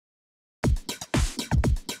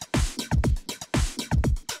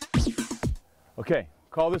Okay,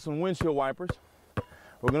 call this one windshield wipers. What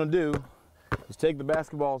we're gonna do is take the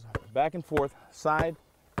basketballs back and forth, side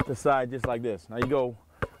to side, just like this. Now you go,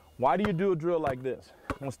 why do you do a drill like this?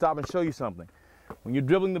 I'm gonna stop and show you something. When you're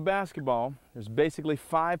dribbling the basketball, there's basically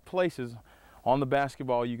 5 places on the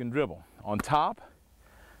basketball you can dribble. On top,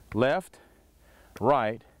 left,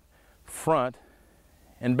 right, front,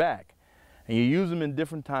 and back. And you use them in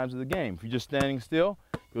different times of the game. If you're just standing still,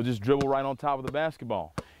 you'll just dribble right on top of the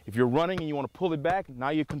basketball. If you're running and you want to pull it back, now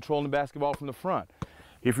you're controlling the basketball from the front.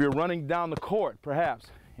 If you're running down the court, perhaps,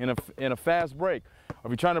 in a fast break, or if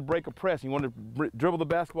you're trying to break a press and you want to dribble the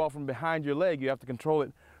basketball from behind your leg, you have to control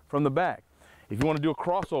it from the back. If you want to do a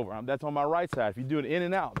crossover, that's on my right side. If you do it in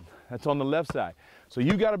and out, that's on the left side. So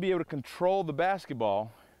you got to be able to control the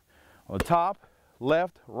basketball on the top,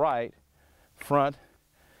 left, right, front,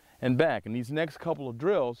 and back. And these next couple of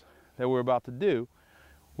drills that we're about to do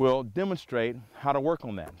will demonstrate how to work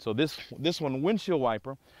on that. So this one, windshield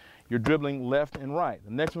wiper, you're dribbling left and right.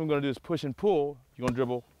 The next one we're going to do is push and pull. You're going to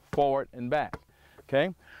dribble forward and back.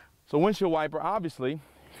 Okay? So windshield wiper, obviously,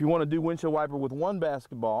 if you want to do windshield wiper with one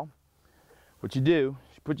basketball, what you do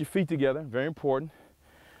is you put your feet together, very important.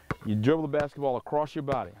 You dribble the basketball across your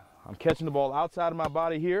body. I'm catching the ball outside of my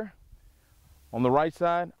body here on the right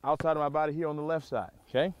side, outside of my body here on the left side.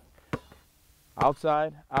 Okay?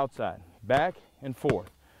 Outside, outside, back and forth,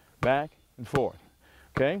 back and forth.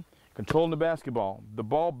 Okay? Controlling the basketball. The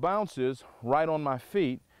ball bounces right on my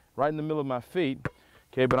feet, right in the middle of my feet.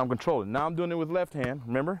 Okay, but I'm controlling. Now I'm doing it with left hand.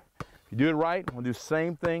 Remember, if you do it right, I'm going to do the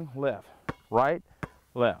same thing left. Right,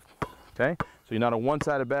 left. Okay? So you're not a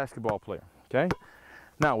one-sided basketball player. Okay?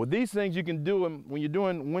 Now, with these things, you can do them when you're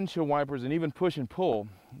doing windshield wipers and even push and pull.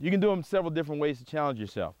 You can do them several different ways to challenge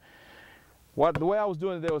yourself. The way I was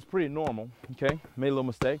doing it there was pretty normal. Okay? Made a little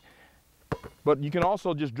mistake. But you can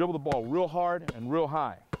also just dribble the ball real hard and real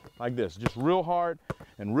high, like this. Just real hard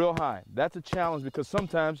and real high. That's a challenge because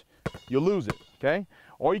sometimes you'll lose it. Okay?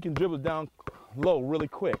 Or you can dribble it down low really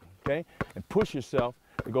quick. Okay? And push yourself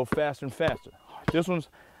to go faster and faster. This one's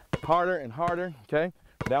harder and harder. Okay?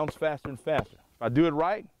 That one's faster and faster. If I do it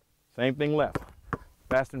right, same thing left.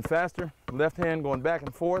 Faster and faster. Left hand going back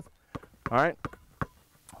and forth. All right?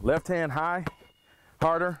 Left hand high,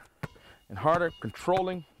 harder and harder,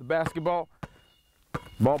 controlling the basketball.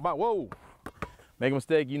 Ball by, whoa. Make a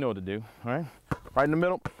mistake, you know what to do. All right? Right in the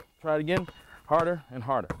middle. Try it again. Harder and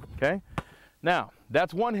harder. Okay? Now,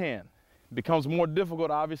 that's one hand. It becomes more difficult,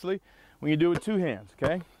 obviously, when you do it with 2 hands.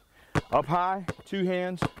 Okay? Up high, 2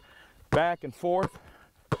 hands, back and forth.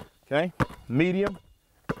 Okay? Medium,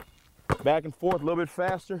 back and forth, a little bit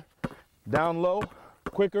faster. Down low,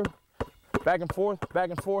 quicker. Back and forth, back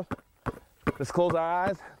and forth. Let's close our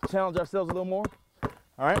eyes, challenge ourselves a little more.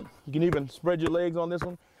 All right? You can even spread your legs on this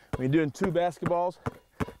one. When you're doing 2 basketballs,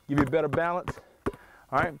 give you better balance.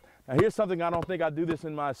 All right? Now here's something I don't think I do this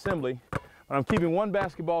in my assembly, but I'm keeping one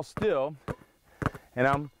basketball still, and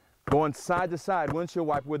I'm going side to side, windshield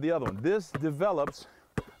wiper with the other one. This develops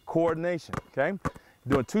coordination, okay?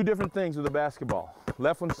 Doing 2 different things with the basketball.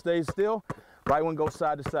 Left one stays still, right one goes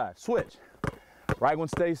side to side. Switch. Right one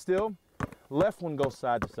stays still, left one goes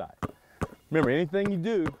side to side. Remember, anything you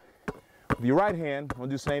do with your right hand, you'll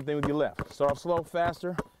do the same thing with your left. Start off slow,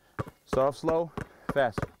 faster. Start off slow,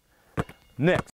 faster. Next.